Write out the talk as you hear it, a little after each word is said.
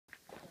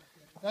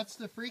That's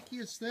the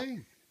freakiest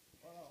thing.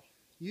 Wow.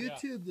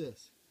 YouTube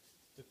this.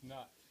 It's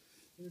nuts.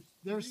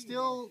 They're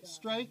still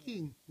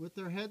striking with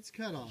their heads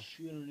cut off.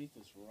 Shoot underneath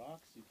this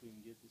rock, see if we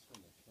can get this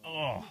one.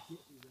 Oh.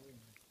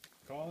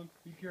 Colin,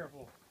 be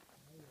careful.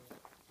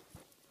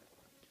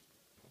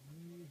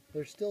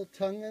 They're still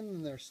tonguing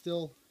and they're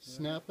still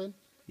snapping.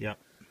 Yep.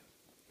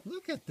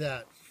 Look at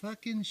that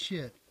fucking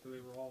shit. So they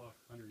were all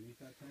underneath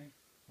that thing?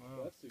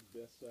 Wow. That's the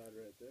best side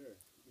right there.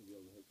 You'll be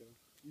able to hook them.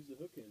 Use the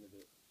hook end of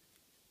it.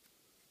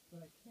 But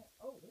I can't.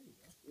 Oh, there you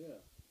go.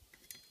 Yeah.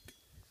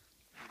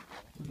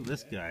 Look at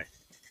this guy.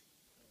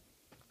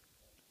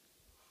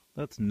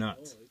 That's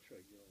nuts. Oh, they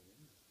tried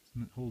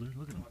going in. Hold it.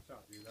 Look at him. Watch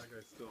out, dude. That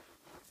guy's still.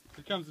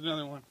 Here comes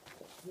another one.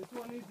 This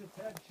one needs its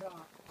head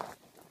chopped.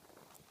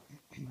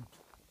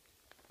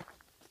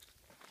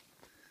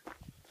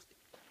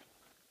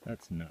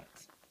 That's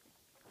nuts.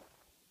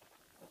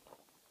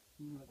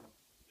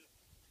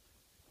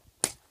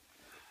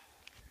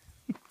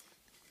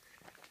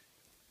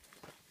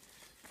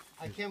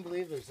 I can't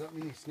believe there's that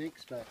many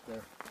snakes back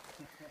there.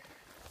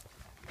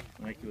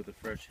 Like with a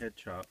fresh head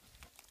chop.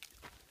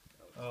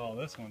 Oh,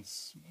 this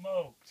one's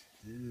smoked.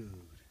 Dude.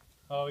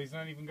 Oh, he's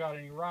not even got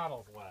any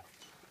rattles left.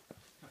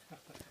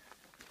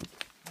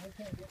 I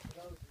can't get to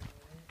those.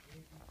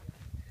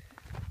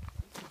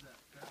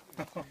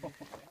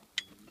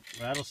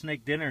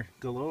 Rattlesnake dinner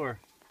galore.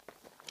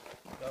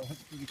 That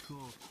one's pretty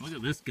cool. Look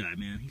at this guy,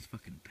 man. He's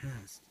fucking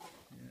pissed.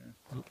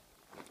 Yeah.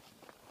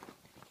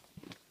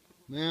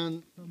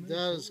 Man,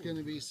 that is going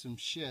to be some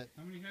shit.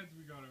 How many heads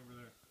we got over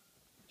there?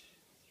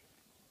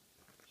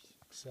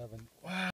 7. Wow.